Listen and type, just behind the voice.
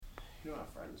You're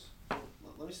not friends.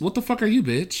 Let me see. What the fuck are you,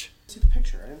 bitch? See the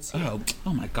picture. I didn't see it.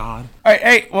 Oh my god. All right,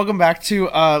 hey, welcome back to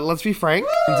Let's Be Frank.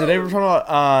 And today we're talking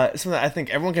about something that I think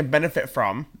everyone can benefit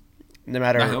from, no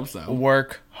matter I hope so.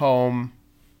 work, home,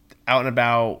 out and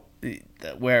about,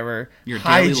 wherever. Your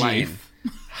daily life.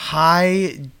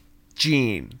 Hygiene.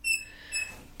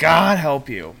 God help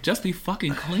you. Just be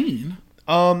fucking clean.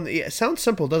 Yeah, it sounds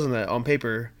simple, doesn't it, on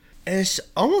paper? It's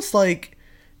almost like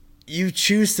you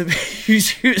choose to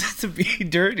be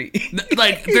dirty.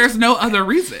 Like, there's no other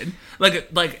reason. Like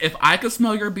if I could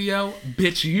smell your BO,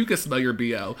 bitch, you could smell your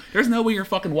BO. There's no way you're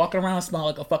fucking walking around and smell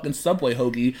like a fucking Subway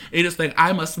hoagie. And you just think,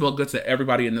 I must smell good to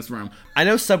everybody in this room. I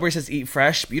know Subway says eat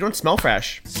fresh, but you don't smell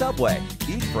fresh. Subway,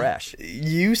 eat fresh.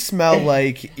 You smell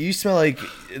like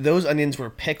those onions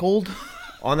were pickled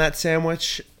on that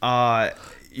sandwich.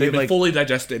 They've been fully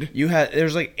digested.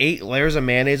 There's like 8 layers of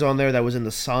mayonnaise on there that was in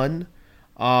the sun.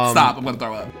 Stop, I'm gonna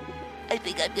throw up. I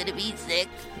think I'm gonna be sick.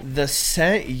 The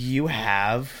scent you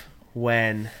have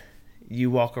when you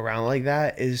walk around like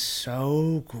that is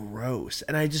so gross,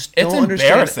 and I just don't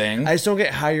understand. Embarrassing. I just don't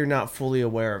get how you're not fully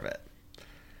aware of it.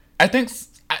 I think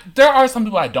there are some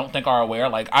people I don't think are aware.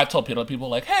 Like, I've told people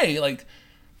like, hey, like,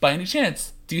 by any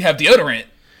chance, do you have deodorant?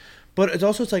 But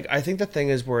it's like, I think the thing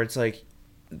is where it's like,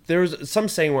 there's some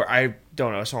saying where I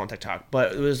don't know, I saw on TikTok,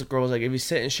 but it was a girl was like, if you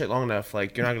sit in shit long enough,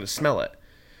 like, you're not going to smell it.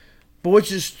 But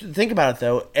just think about it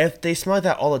though, if they smell like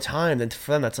that all the time, then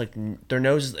for them that's like, their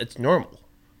nose, it's normal.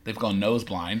 They've gone nose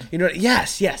blind. You know,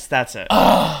 yes, that's it.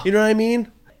 You know what I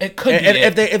mean? It could be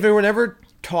if they were never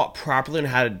taught properly on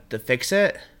how to fix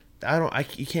it,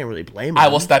 you can't really blame them. I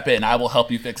will step in. I will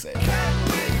help you fix it.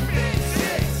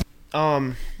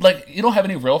 Like, you don't have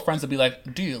any real friends to be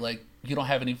like, dude, like, you don't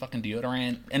have any fucking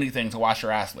deodorant, anything to wash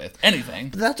your ass with, anything.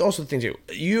 But that's also the thing too.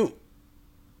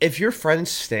 If your friend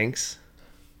stinks,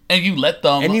 and you let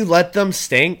them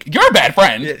stink, you're a bad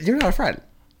friend. You're not a friend.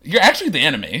 You're actually the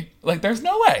enemy. Like, there's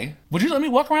no way. Would you let me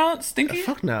walk around stinky?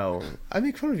 Fuck no. I'd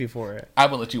make fun of you for it. I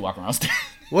would let you walk around stinky.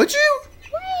 Would you?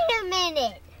 Wait a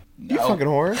minute. No. You fucking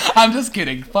whore. I'm just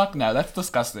kidding. Fuck no. That's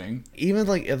disgusting. Even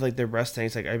like if like their breath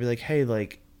stinks, like I'd be like, hey,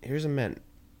 like here's a mint.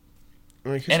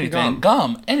 Like, here's anything,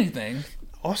 gum, anything.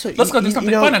 Also, let's go do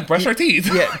something fun and brush our teeth.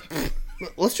 Yeah.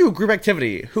 Let's do a group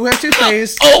activity. Who has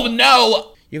toothpaste? Oh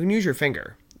no! You can use your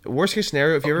finger. Worst case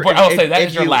scenario, if you ever, I'll say that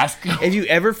is your last. If you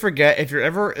ever forget, if you're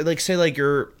ever like, say like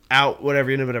you're out, whatever,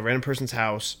 you know, at a random person's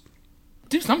house,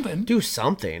 do something.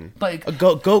 Like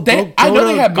go. I know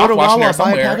they have mouthwash in there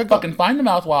somewhere. Fucking find the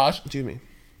mouthwash. Do me.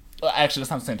 Actually,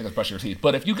 that's not the same thing as brush your teeth.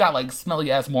 But if you got like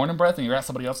smelly ass morning breath and you're at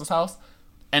somebody else's house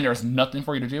and there's nothing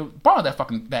for you to do, borrow that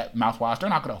mouthwash. They're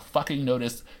not gonna fucking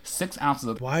notice 6 ounces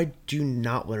of. Why do you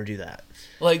not want to do that?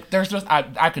 Like, there's just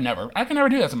I could never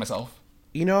do that to myself.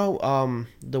 You know,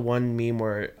 the one meme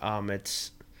where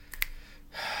it's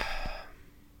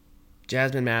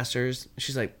Jasmine Masters.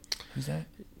 She's like, who's that?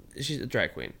 She's a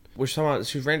drag queen. Which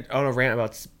she ran on a rant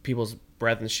about people's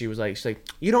breath, and she's like,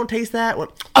 you don't taste that when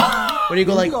you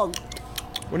go like.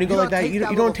 When you go like that, you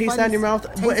don't taste that in your mouth.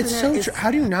 But it's so true.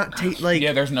 How do you not taste like?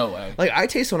 Yeah, there's no way. Like, I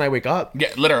taste when I wake up. Yeah,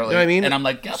 literally. You know what I mean? And I'm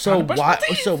like, yeah, so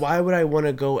why would I want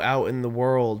to go out in the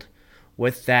world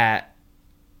with that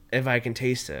if I can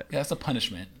taste it? Yeah, that's a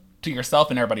punishment to yourself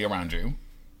and everybody around you.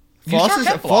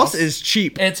 Floss is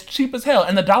cheap. It's cheap as hell,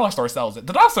 and the dollar store sells it.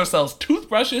 The dollar store sells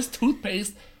toothbrushes,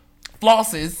 toothpaste,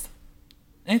 flosses.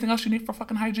 Anything else you need for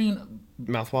fucking hygiene?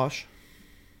 Mouthwash.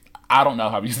 I don't know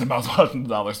how to use the mouthwash in the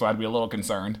dollar store. I'd be a little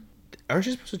concerned. Aren't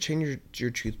you supposed to change your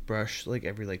toothbrush like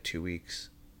every like 2 weeks?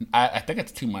 I think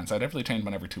it's 2 months. I definitely change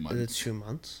one every 2 months. Is it 2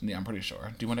 months? Yeah, I'm pretty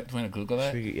sure. Do you want to Google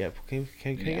that? Can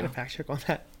you get a fact check on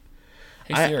that?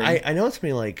 Hey Siri. I know it's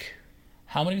me like.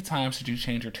 How many times did you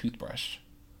change your toothbrush?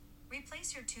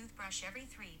 Replace your toothbrush every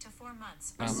 3 to 4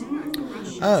 months.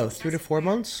 3 to 4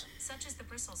 months? Such as the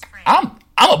bristles frame. I'm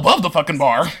above the fucking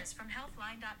bar. From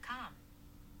healthline.com.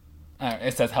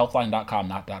 It says healthline.com,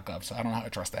 not .gov, so I don't know how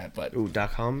to trust that. But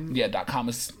 .com? Yeah, .com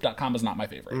is not my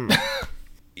favorite.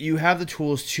 You have the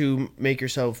tools to make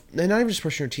yourself, and not even just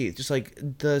brushing your teeth, just like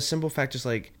the simple fact, just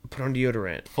like put on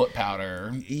deodorant, foot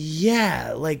powder.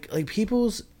 Yeah, like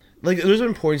people's like there's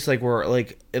been points like where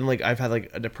like and like I've had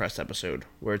like a depressed episode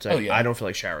where it's like I don't feel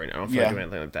like showering, I don't feel like doing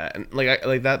anything like that, and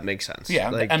like that makes sense. Yeah,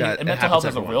 like, and mental health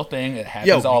is a real thing. It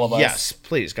happens to all of us. Yes,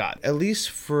 please God, at least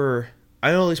for.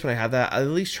 I know at least when I have that, I at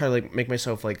least try to like make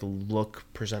myself like look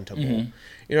presentable. Mm-hmm.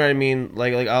 You know what I mean?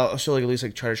 Like I'll still like at least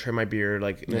like try to trim my beard,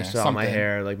 like style my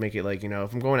hair, like make it like, you know,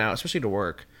 if I'm going out, especially to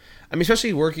work. I mean,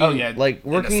 especially working, like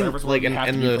working like in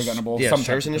the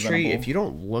service industry. If you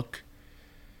don't look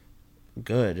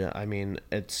good, I mean,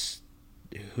 it's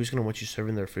who's gonna want you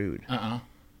serving their food?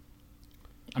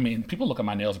 I mean, people look at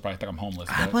my nails and probably think I'm homeless.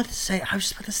 I was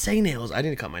just about to say nails. I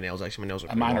need to cut my nails. Actually, my nails are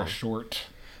pretty mine long. are short.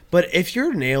 But if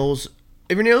your nails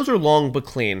are long but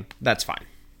clean, that's fine.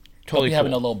 Totally Hope you cool.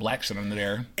 having a little black shit under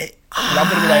there. I'm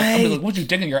gonna be like, what you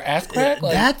digging your ass crack?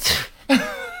 Like, That's.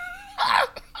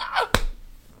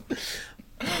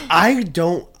 I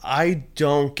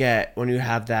don't get when you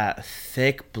have that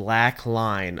thick black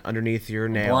line underneath your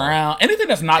nail. brown. Anything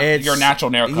that's not your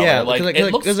natural nail color. Yeah, like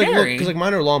it looks scary. Because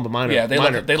mine are long, but mine are they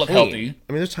look clean. healthy.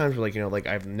 I mean, there's times where like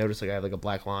I've noticed I have a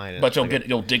black line. But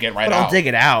you'll dig it right but out. I'll dig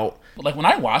it out. But like when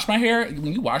I wash my hair,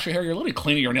 when you wash your hair, you're literally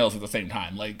cleaning your nails at the same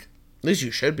time. Like At least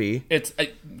you should be. it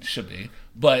should be,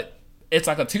 but it's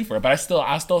like a twofer. But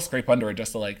I still scrape under it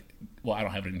just to like. Well, I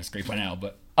don't have anything to scrape right now.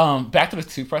 But back to the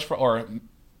toothbrush or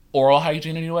oral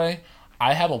hygiene anyway.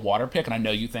 I have a water pick, and I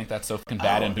know you think that's so fucking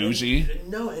bad and bougie.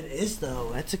 No, it is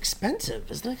though. It's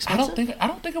expensive. Isn't it expensive? I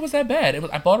don't think it was that bad.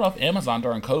 I bought it off Amazon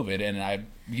during COVID, and I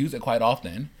use it quite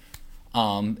often.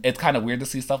 It's kind of weird to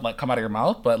see stuff like come out of your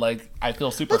mouth, but like I feel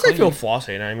super. That's clean. I feel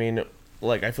flossing. I mean,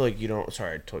 like I feel like you don't.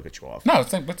 Sorry, I totally cut you off. No, it's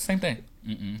the same thing.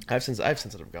 I have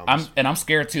sensitive gums. I'm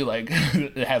scared too. Like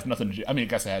it has nothing to do. I mean, I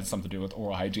guess it has something to do with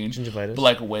oral hygiene. Gingivitis. But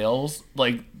like whales,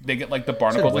 like they get like the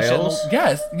barnacles and shit. whales?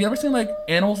 Yes, you ever seen like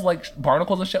animals like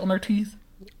barnacles and shit on their teeth?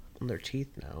 On their teeth,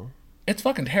 no. It's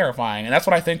fucking terrifying, and that's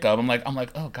what I think of. I'm like,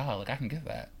 oh god, like I can get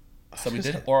that. So we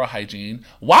did oral hygiene.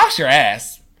 Wash your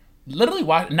ass. Literally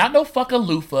wash. Not no fucking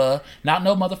loofah. Not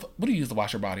no motherfucker. What do you use to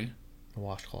wash your body? A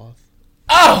washcloth.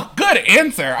 Oh, good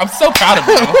answer. I'm so proud of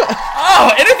you.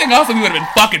 Oh, anything else, we would have been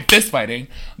fucking fist fighting.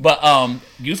 But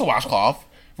use a washcloth.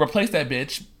 Replace that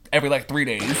bitch every like 3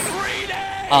 days.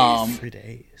 3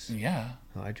 days. Yeah.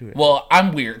 Oh, I do it. Well,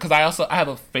 I'm weird because I have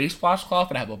a face washcloth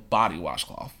and I have a body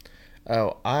washcloth.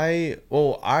 Oh, I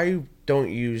don't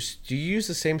use. Do you use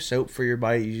the same soap for your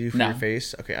body you do for your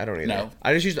face? Okay, I don't either. No.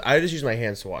 I just use my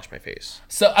hands to wash my face.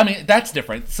 So I mean that's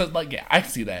different. So like yeah, I can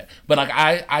see that. But like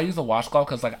I use a washcloth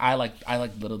because like I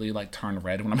literally like turn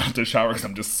red when I'm out the shower because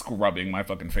I'm just scrubbing my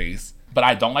fucking face. But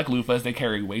I don't like loofahs. They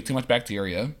carry way too much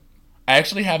bacteria. I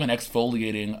actually have an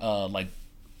exfoliating like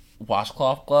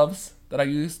washcloth gloves that I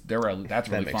use. That's really That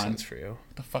makes fun. sense for you.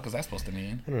 What the fuck is that supposed to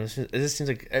mean? I don't know. This seems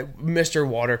like Mr.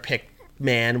 Water Pick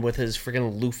man with his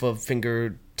freaking loofah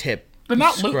fingertip. They're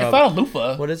not. It's not a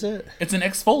loofah. What is it? It's an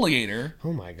exfoliator.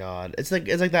 Oh my god! It's like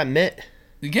that mitt.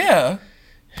 Yeah.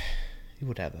 You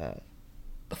would have that.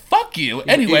 Fuck you.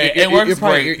 Anyway, it works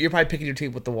great. You're probably picking your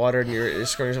teeth with the water and you're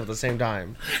scrubbing yourself at the same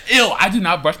time. Ew, I do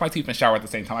not brush my teeth and shower at the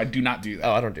same time. I do not do that.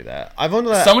 Oh, I don't do that. I've done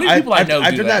that. So many people I know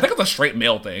I've do done that. I think it's a straight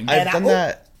male thing. I've done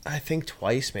that. I think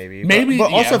twice, maybe. Maybe,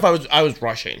 but also yeah. if I was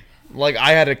rushing, like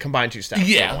I had to combine two steps.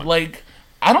 Yeah, like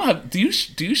I don't have. Do you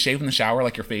shave in the shower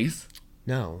like your face?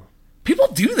 No. People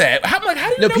do that. How do you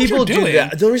know what people you're do doing?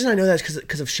 that. The only reason I know that is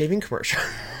because of shaving commercial.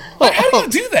 Like, how do you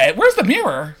do that? Where's the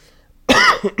mirror?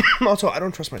 Also, I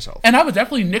don't trust myself. And I would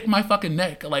definitely nick my fucking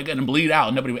neck like and bleed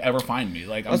out. Nobody would ever find me.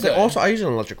 Like I'm good. Also, I use an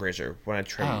electric razor when I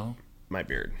trim my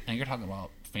beard. And you're talking about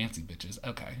fancy bitches.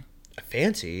 Okay.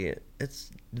 Fancy?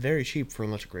 It's very cheap for an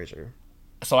electric razor.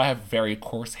 So I have very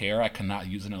coarse hair. I cannot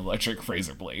use an electric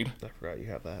razor blade. I forgot you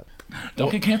have that.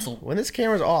 Don't get canceled. When this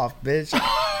camera's off, bitch.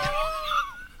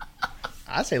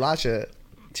 I say a lot of shit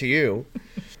to you.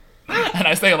 And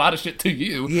I say a lot of shit to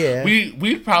you. Yeah.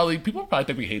 People probably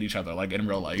think we hate each other, like in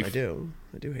real life. I do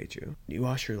hate you. You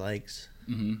wash your legs.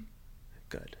 Mm-hmm.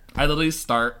 Good. I literally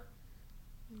start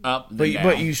up.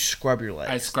 But you scrub your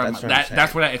legs. I scrub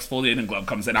that's where that exfoliating glove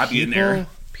comes in. I'd be in there.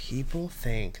 People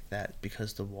think that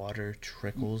because the water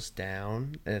trickles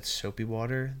down and it's soapy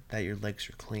water that your legs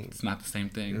are clean. It's not the same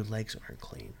thing. Your legs aren't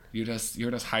clean. You're just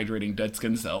hydrating dead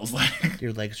skin cells. Like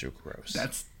your legs are gross.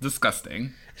 That's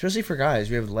disgusting. Especially for guys,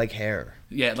 we have leg hair.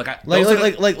 Yeah,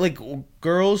 like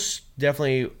girls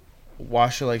definitely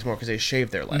wash their legs more because they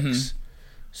shave their legs. Mm-hmm.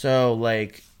 So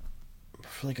like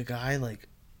for like a guy, like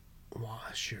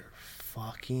wash your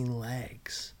fucking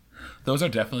legs. Those are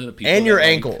definitely the people. And your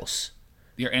ankles.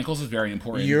 Your ankles is very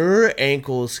important. Your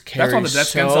ankles carry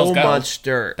so much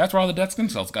dirt. That's where all the dead skin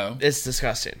cells go. It's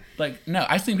disgusting. Like, no,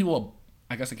 I've seen people,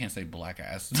 I guess I can't say black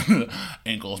ass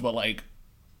ankles, but like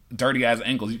dirty ass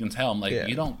ankles, you can tell. I'm like,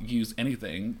 You don't use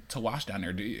anything to wash down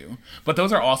there, do you? But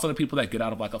those are also the people that get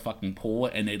out of like a fucking pool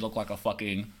and they look like a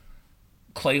fucking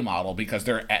clay model because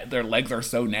their legs are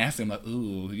so nasty. I'm like,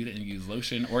 ooh, you didn't use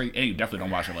lotion, and you definitely don't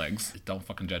wash your legs. Don't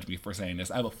fucking judge me for saying this.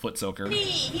 I have a foot soaker.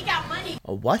 He got money.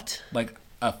 A what? Like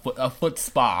a foot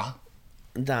spa.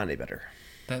 Not any better.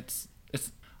 I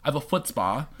have a foot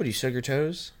spa. What do you soak your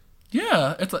toes?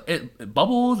 Yeah, it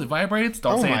bubbles, it vibrates.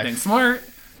 Don't say anything smart.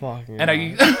 Fucking and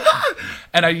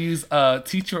I use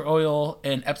tea tree oil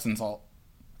and Epsom salt.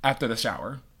 after the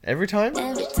shower. Every time?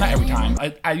 Not every time.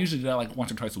 I usually do that like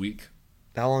once or twice a week.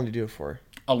 How long do you do it for?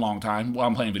 A long time while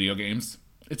I'm playing video games.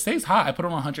 It stays hot. I put it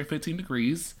on 115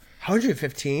 degrees.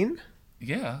 115?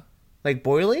 Yeah. Like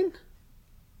boiling?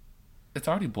 It's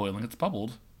already boiling. It's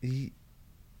bubbled. The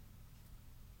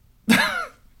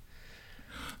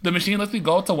machine lets me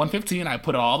go up to 115. I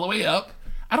put it all the way up.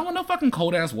 I don't want no fucking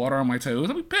cold ass water on my toes.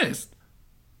 I'll be pissed.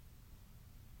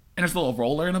 And there's a little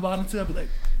roller in the bottom too. I'll be like,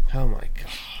 oh my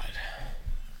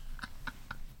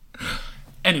god.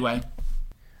 Anyway.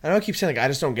 I know I keep saying like I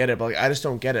just don't get it, but like I just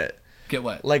don't get it. Get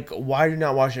what? Like, why do you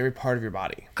not wash every part of your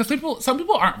body? Because some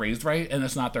people aren't raised right, and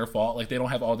it's not their fault. Like, they don't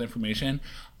have all the information.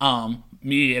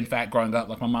 Me, in fact, growing up,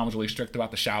 like, my mom was really strict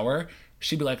about the shower.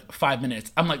 She'd be like, 5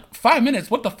 minutes. I'm like, 5 minutes?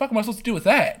 What the fuck am I supposed to do with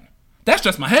that? That's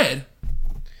just my head.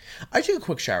 I take a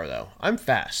quick shower, though. I'm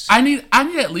fast. I need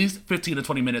at least 15 to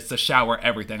 20 minutes to shower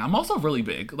everything. I'm also really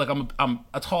big. Like, I'm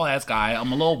a tall-ass guy.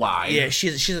 I'm a little wide. Yeah,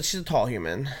 she's a tall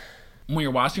human. When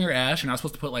you're washing your ass, you're not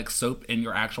supposed to put like soap in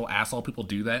your actual asshole. People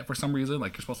do that for some reason.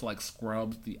 Like, you're supposed to like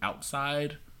scrub the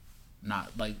outside,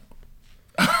 not like.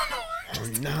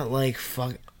 Not like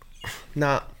fuck.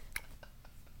 Not.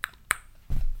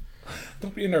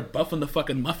 Don't be in there buffing the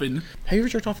fucking muffin. Have you ever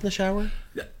jerked off in the shower?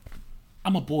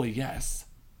 I'm a boy, yes.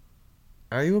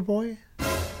 Are you a boy?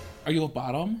 Are you a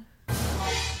bottom?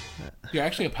 You're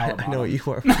actually a power bottom. I know what you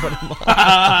are. What am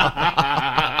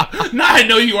I? No, I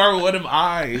know you are. What am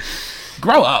I?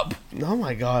 Grow up. Oh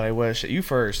my god, I wish. You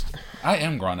first. I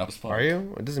am grown up as fuck. Are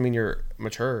you? It doesn't mean you're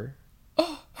mature.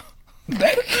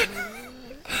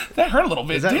 That hurt a little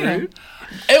bit. Is that rude?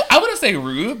 I wouldn't say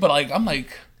rude, but like I'm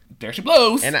like, there she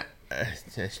blows. And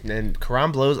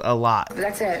Quran blows a lot.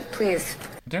 That's it, please.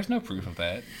 There's no proof of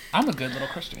that. I'm a good little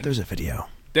Christian. There's a video.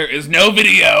 There is no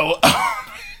video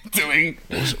doing.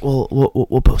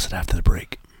 We'll post it after the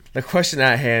break. The question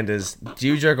at hand is, do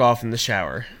you jerk off in the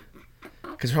shower?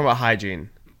 Because we're talking about hygiene.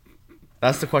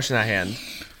 That's the question at hand.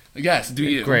 Yes, do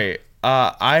you? Great.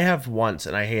 I have once,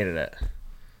 and I hated it.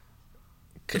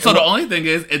 So the only thing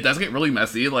is, it does get really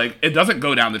messy. Like, it doesn't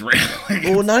go down the drain.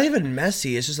 Well, not even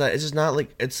messy. It's just that it's just not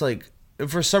like it's like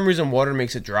for some reason water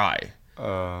makes it dry.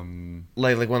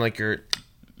 Like when like you're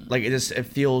like it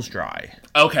feels dry.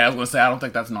 Okay, I was gonna say I don't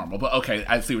think that's normal, but okay,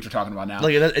 I see what you're talking about now.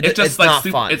 Like it's just like not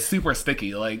fun. It's super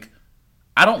sticky. Like,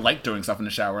 I don't like doing stuff in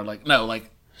the shower. Like, no, like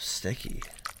sticky.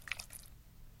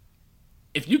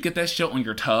 If you get that shit on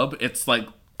your tub, it's like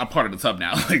a part of the tub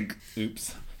now. Like,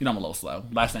 oops. You know I'm a little slow.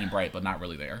 Last name Bright, but not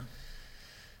really there.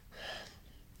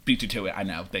 Beat you to it, I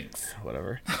know. Thanks.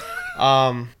 Whatever.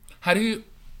 What do you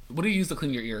use to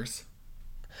clean your ears?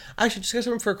 Actually, just got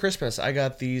something for Christmas. I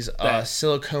got these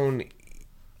silicone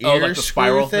like the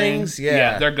spiral things.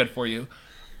 Yeah, they're good for you.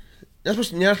 You're not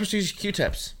supposed to use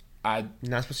Q-tips. I'm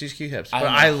not supposed to use Q-tips, but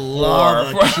I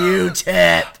love a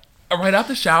Q-tip. Right out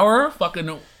the shower,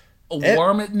 fucking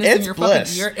warmness in your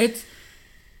fucking ear.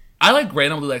 I like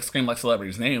randomly like scream like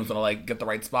celebrities' names when I like get the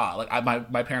right spot.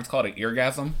 Like my parents call it an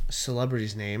eargasm.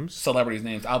 Celebrities' names.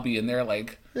 I'll be in there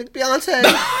like Beyonce.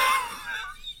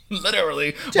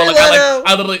 Literally, but like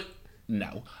I literally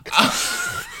no.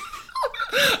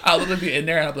 I'll literally be in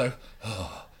there and I'll be like,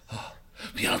 oh,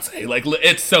 Beyonce. Like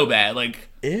it's so bad. Like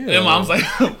ew. And mom's like,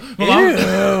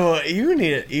 you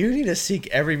need to seek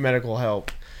every medical help.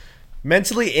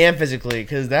 Mentally and physically,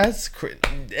 because that's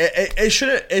it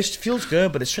shouldn't. It feels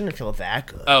good, but it shouldn't feel that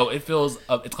good. Oh, it feels.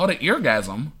 It's called an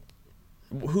eargasm.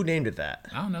 Who named it that?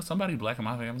 I don't know. Somebody black in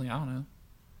my family. I don't know.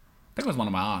 I think it was one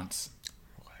of my aunts.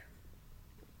 Okay.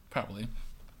 Probably.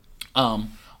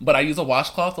 But I use a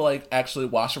washcloth to like actually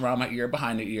wash around my ear,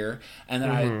 behind the ear, and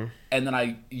then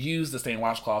I use the same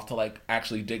washcloth to like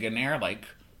actually dig in there, like.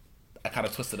 I kind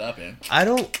of twist it up in.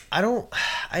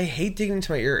 I hate digging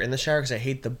into my ear in the shower because I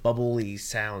hate the bubbly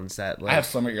sounds that like. I have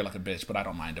summer ear like a bitch, but I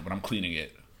don't mind it when I'm cleaning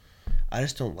it. I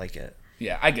just don't like it.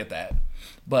 Yeah, I get that.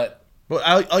 But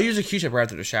I'll use a Q-tip right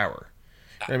after the shower.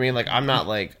 You know what I mean? Like, I'm not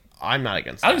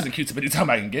against that. I'll use a Q-tip anytime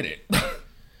I can get it.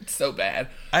 It's so bad.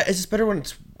 It's just better when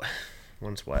it's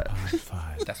wet.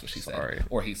 That's what she said. Sorry.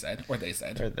 Or he said. Or they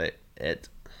said. It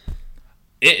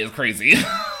is crazy.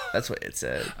 That's what it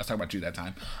said. I was talking about you that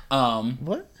time.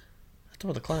 What? I talking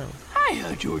about the clown.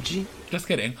 Hiya, Georgie. Just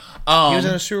kidding. He was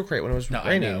in a sewer crate when it was raining.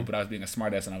 I know, but I was being a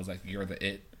smartass and I was like, you're the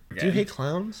it. Do you hate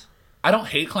clowns? I don't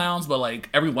hate clowns, but like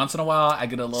every once in a while I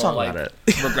get a little like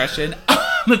regression.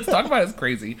 Let's talk about it. It's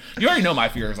crazy. You already know my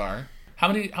fears are. How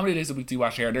many days a week do you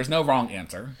wash your hair? There's no wrong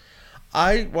answer.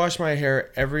 I wash my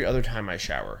hair every other time I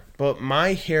shower, but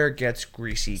my hair gets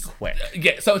greasy quick.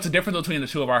 Yeah, so it's a difference between the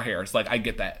two of our hairs. Like, I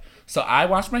get that. So I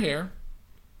wash my hair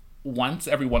once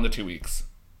every 1 to 2 weeks.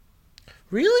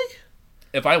 Really?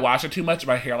 if I wash it too much,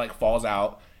 my hair like falls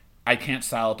out. I can't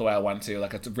style it the way I want to.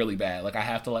 Like, it's really bad. Like, I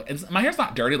have to, like, my hair's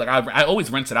not dirty. Like, I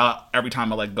always rinse it out every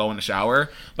time I, like, go in the shower.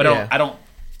 But I don't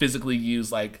physically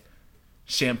use, like,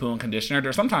 shampoo and conditioner.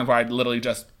 There's sometimes where I literally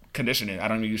just condition it. I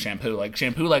don't even use shampoo. Like,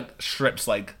 shampoo, like, strips,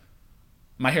 like,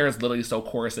 my hair is literally so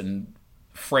coarse and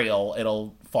frail,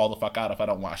 it'll fall the fuck out if I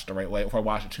don't wash it the right way. If I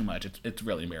wash it too much, it's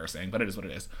really embarrassing. But it is what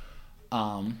it is.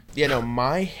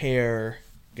 My hair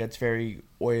gets very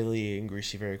oily and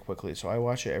greasy very quickly. So I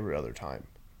wash it every other time.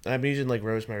 And I've been using, like,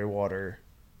 rosemary water.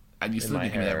 You still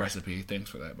give me that recipe. Thanks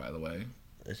for that, by the way.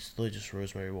 It's literally just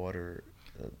rosemary water.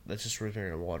 That's just rosemary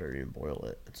and water. You boil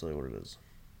it. That's literally what it is.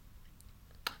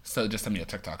 So just send me a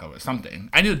TikTok of it.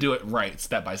 Something. I need to do it right,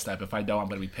 step by step. If I don't, I'm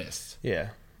going to be pissed. Yeah.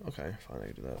 Okay, fine. I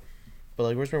can do that. But,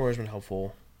 like, rosemary water's been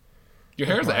helpful. Your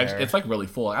hair is it's, like, really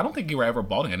full. I don't think you were ever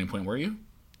balding at any point, were you?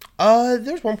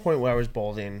 There's one point where I was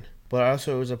balding. But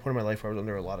also, it was a point in my life where I was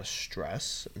under a lot of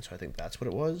stress, and so I think that's what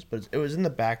it was. But it was in the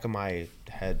back of my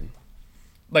head.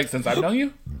 Like, since I've known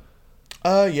you?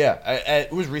 Yeah.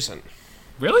 It was recent.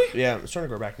 Really? Yeah, I'm starting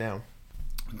to grow back now.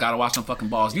 Gotta wash some fucking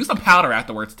balls. Use some powder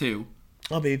afterwards, too.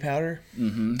 Oh, baby powder?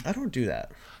 Mm-hmm. I don't do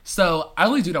that. So, I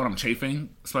only do that when I'm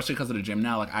chafing, especially because of the gym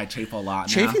now. Like, I chafe a lot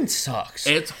now. Chafing sucks.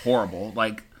 It's horrible.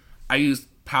 Like, I use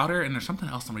powder, and there's something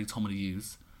else somebody told me to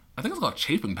use. I think it's called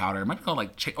chafing powder. It might be called,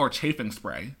 like, or chafing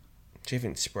spray.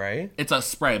 Chafing spray? It's a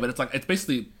spray, but it's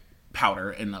basically powder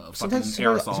in a fucking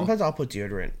aerosol. Sometimes I'll put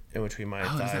deodorant in between my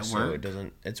thighs so it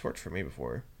doesn't. It's worked for me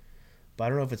before, but I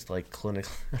don't know if it's like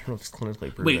clinical. I don't know if it's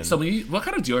clinically proven. Wait, so what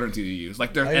kind of deodorant do you use?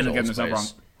 Like, there's no wrong.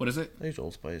 What is it? I use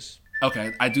Old Spice.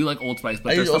 Okay, I do like Old Spice,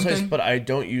 but I use Old Spice, but I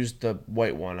don't use the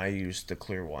white one. I use the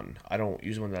clear one. I don't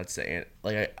use one that's the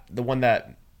one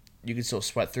that you can still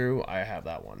sweat through. I have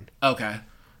that one. Okay.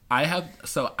 I have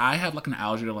like an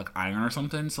allergy to like iron or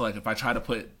something. So like if I try to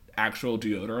put actual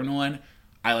deodorant on,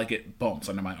 I like it bumps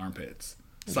under my armpits.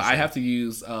 So I have to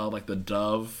use like the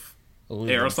Dove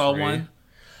aerosol one.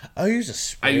 I use a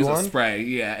spray. A spray,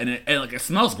 yeah, and it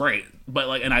smells great. But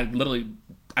like, and I feel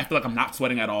like I'm not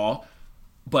sweating at all.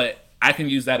 But I can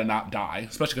use that and not die,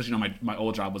 especially because my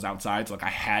old job was outside, so like I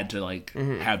had to like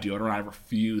have deodorant. I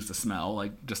refuse to smell,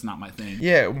 like just not my thing.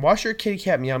 Yeah, wash your kitty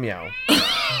cat meow meow.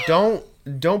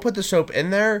 Don't put the soap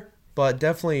in there, but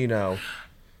definitely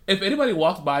If anybody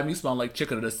walks by me smelling like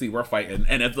chicken of the sea, we're fighting.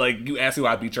 And if like you ask me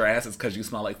why I beat your ass, it's because you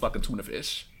smell like fucking tuna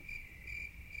fish.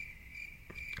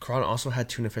 Karan also had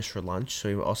tuna fish for lunch, so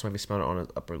he also might be smelling it on his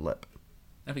upper lip.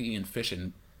 I've been eating fish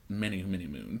in many, many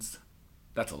moons.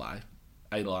 That's a lie.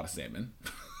 I eat a lot of salmon.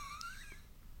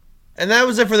 And that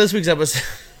was it for this week's episode.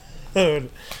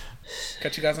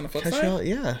 Catch you guys on the flip side?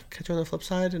 Catch you on the flip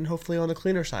side and hopefully on the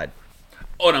cleaner side.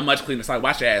 On a much cleaner side.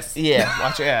 Watch your ass. Yeah,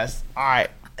 watch your ass. All right.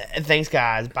 Thanks,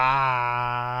 guys. Bye.